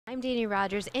I'm Danny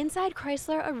Rogers inside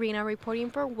Chrysler Arena reporting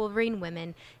for Wolverine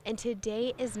Women, and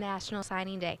today is National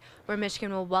Signing Day, where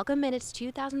Michigan will welcome in its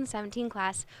 2017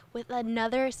 class with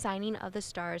another Signing of the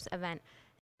Stars event.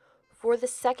 For the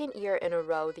second year in a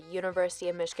row, the University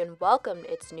of Michigan welcomed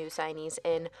its new signees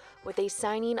in with a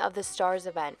Signing of the Stars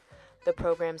event. The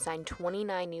program signed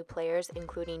 29 new players,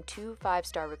 including 2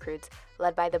 5-star recruits,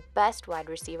 led by the best wide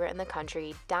receiver in the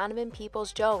country, Donovan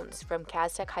Peoples-Jones from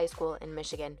Caztech High School in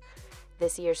Michigan.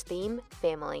 This year's theme,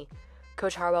 family.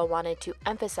 Coach Harbaugh wanted to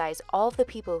emphasize all of the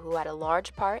people who had a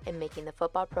large part in making the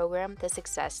football program the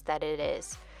success that it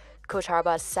is. Coach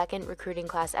Harbaugh's second recruiting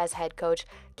class as head coach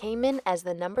came in as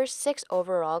the number 6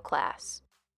 overall class.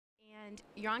 And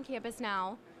you're on campus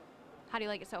now. How do you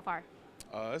like it so far?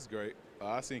 It's great.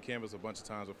 I've seen campus a bunch of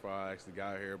times before I actually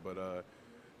got here, but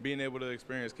being able to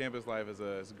experience campus life is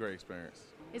a great experience.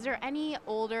 Is there any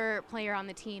older player on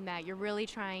the team that you're really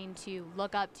trying to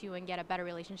look up to and get a better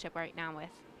relationship right now with?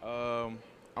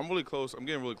 I'm really close. I'm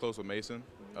getting really close with Mason.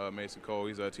 Mason Cole.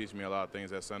 He's teaching me a lot of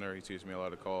things at center. He teaches me a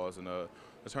lot of calls and the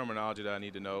terminology that I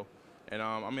need to know. And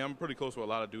I'm pretty close with a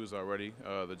lot of dudes already.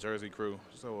 The Jersey crew.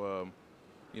 So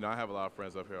I have a lot of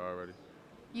friends up here already.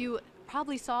 You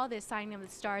probably saw this Signing of the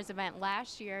Stars event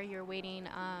last year. You're waiting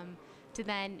to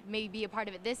then maybe be a part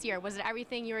of it this year. Was it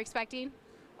everything you were expecting?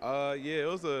 Yeah, it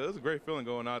was a great feeling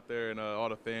going out there and all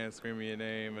the fans screaming your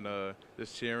name and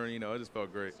just cheering. It just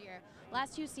felt great.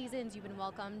 Last 2 seasons, you've been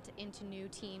welcomed into new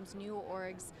teams, new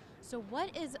orgs. So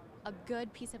what is a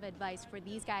good piece of advice for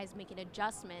these guys making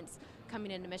adjustments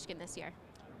coming into Michigan this year?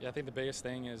 Yeah, I think the biggest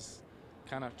thing is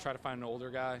kind of try to find an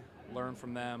older guy, learn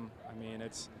from them. I mean,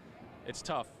 it's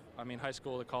tough. I mean, high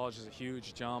school to college is a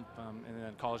huge jump, and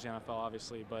then college to NFL,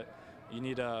 obviously, but you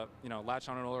need to, latch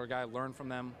on an older guy, learn from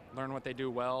them, learn what they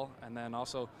do well, and then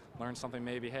also learn something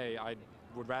maybe, hey, I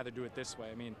would rather do it this way.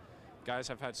 I mean, guys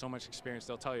have had so much experience,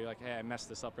 they'll tell you, like, hey, I messed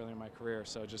this up earlier in my career,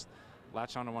 so just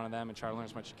latch on to one of them and try to learn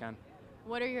as much as you can.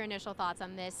 What are your initial thoughts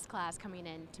on this class coming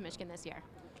in to Michigan this year?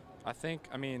 I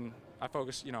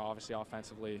focus, obviously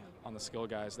offensively on the skill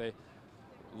guys. A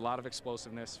lot of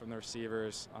explosiveness from the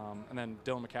receivers, and then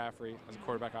Dylan McCaffrey as a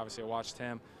quarterback, obviously I watched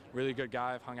him. Really good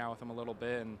guy, I've hung out with him a little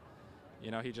bit, and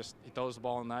he throws the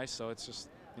ball nice, so it's just,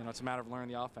 it's a matter of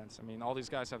learning the offense. I mean, all these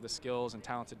guys have the skills and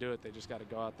talent to do it. They just got to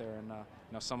go out there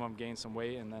and, some of them gain some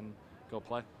weight and then go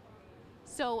play.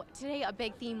 So today a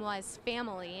big theme was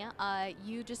family.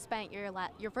 You just spent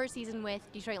your first season with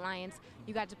Detroit Lions.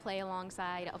 You got to play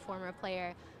alongside a former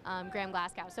player, Graham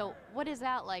Glasgow. So what is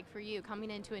that like for you,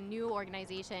 coming into a new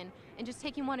organization and just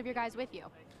taking one of your guys with you?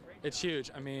 It's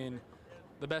huge. I mean,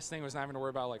 the best thing was not having to worry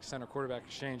about like center quarterback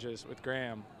exchanges with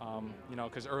Graham,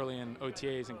 because early in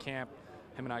OTAs and camp,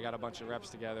 him and I got a bunch of reps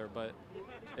together, but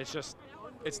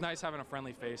it's nice having a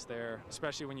friendly face there,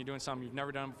 especially when you're doing something you've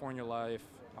never done before in your life.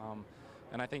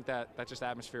 And I think that just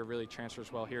atmosphere really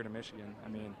transfers well here to Michigan. I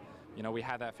mean, we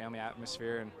had that family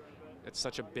atmosphere, and it's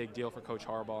such a big deal for Coach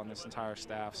Harbaugh and this entire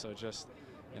staff. So just,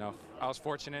 I was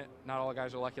fortunate. Not all the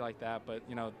guys are lucky like that, but,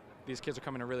 these kids are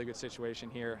coming in a really good situation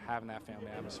here, having that family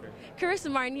atmosphere.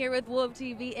 Carissa Martin here with WOLV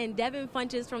TV, and Devin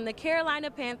Funchess from the Carolina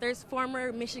Panthers,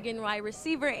 former Michigan wide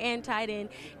receiver and tight end.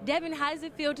 Devin, how does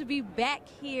it feel to be back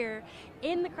here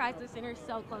in the Chrysler Center,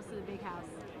 so close to the big house?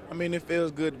 I mean, it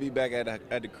feels good to be back at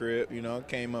the crib. I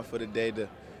came up for the day to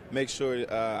make sure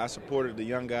I supported the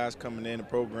young guys coming in the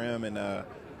program and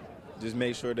just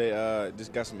make sure they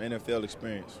just got some NFL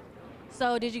experience.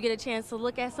 So did you get a chance to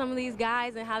look at some of these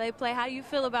guys and how they play? How do you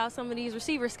feel about some of these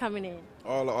receivers coming in?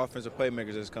 All the offensive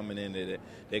playmakers that's coming in,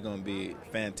 they're going to be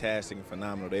fantastic and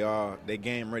phenomenal. They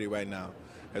game ready right now.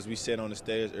 As we said on the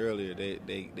stage earlier,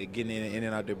 they getting in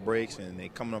and out their breaks, and they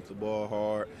coming off the ball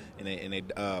hard, and they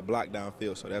block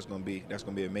downfield. So that's going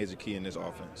to be a major key in this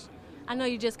offense. I know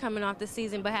you're just coming off the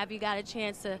season, but have you got a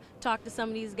chance to talk to some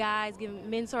of these guys,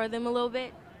 mentor them a little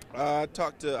bit? I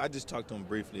just talked to them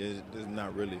briefly. It's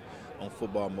not really on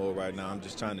football mode right now. I'm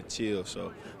just trying to chill.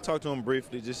 So talk to them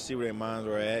briefly, just see where their minds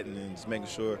are at, and then just making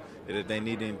sure that if they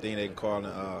need anything, they can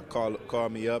call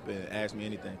me up and ask me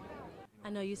anything.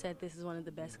 I know you said this is one of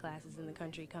the best classes in the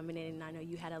country coming in, and I know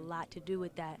you had a lot to do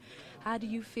with that. How do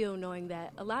you feel knowing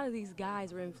that a lot of these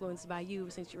guys were influenced by you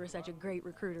since you were such a great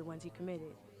recruiter once you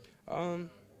committed?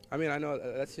 I mean, I know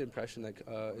that's the impression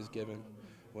that is given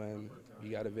when you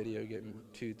got a video getting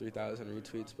 2,000 to 3,000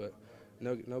 retweets, but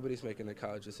nobody's making a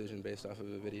college decision based off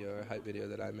of a video or a hype video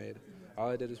that I made. All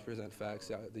I did is present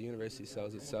facts. The university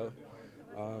sells itself.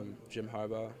 Jim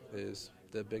Harbaugh is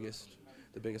the biggest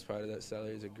part of that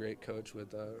seller. He's a great coach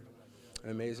with an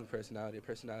amazing personality, a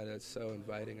personality that's so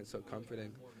inviting and so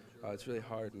comforting. It's really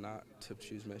hard not to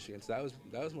choose Michigan. So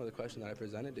that was one of the questions that I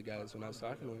presented to guys when I was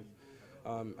talking to them.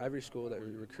 Every school that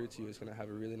recruits you is going to have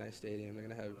a really nice stadium. They're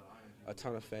going to have a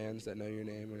ton of fans that know your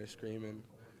name when they're screaming.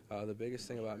 The biggest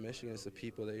thing about Michigan is the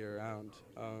people that you're around.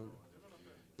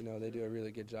 You know, they do a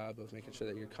really good job of making sure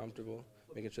that you're comfortable,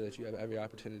 making sure that you have every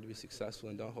opportunity to be successful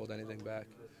and don't hold anything back,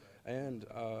 and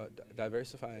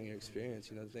diversifying your experience.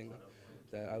 You know, the thing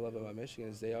that I love about Michigan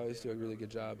is they always do a really good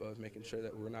job of making sure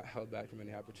that we're not held back from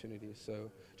any opportunities. So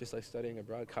just like studying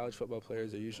abroad, college football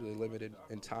players are usually limited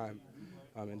in time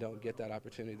and don't get that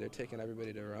opportunity. They're taking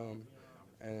everybody to Rome,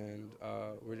 and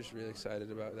we're just really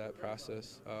excited about that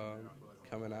process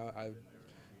coming out. I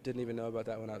didn't even know about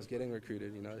that when I was getting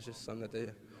recruited. You know, it's just something that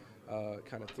they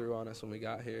kind of threw on us when we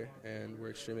got here, and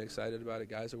we're extremely excited about it.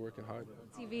 Guys are working hard.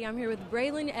 TV, I'm here with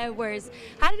Braylon Edwards.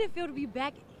 How did it feel to be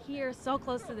back here so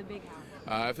close to the big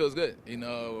house? It feels good. You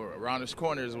know, around this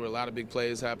corner is where a lot of big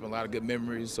plays happen, a lot of good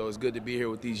memories, so it's good to be here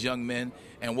with these young men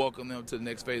and welcome them to the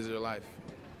next phase of their life.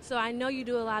 So I know you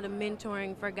do a lot of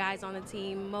mentoring for guys on the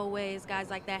team, Moways, guys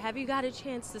like that. Have you got a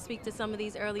chance to speak to some of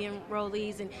these early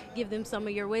enrollees and give them some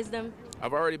of your wisdom?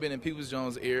 I've already been in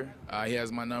Peoples-Jones' ear. He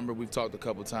has my number. We've talked a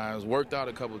couple times, worked out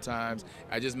a couple times.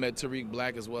 I just met Tariq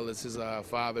Black as well as his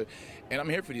father, and I'm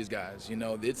here for these guys. You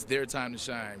know, it's their time to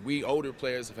shine. We older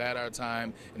players have had our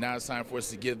time, and now it's time for us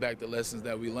to give back the lessons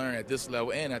that we learn at this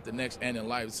level and at the next and in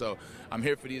life. So I'm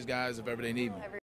here for these guys if ever they need me.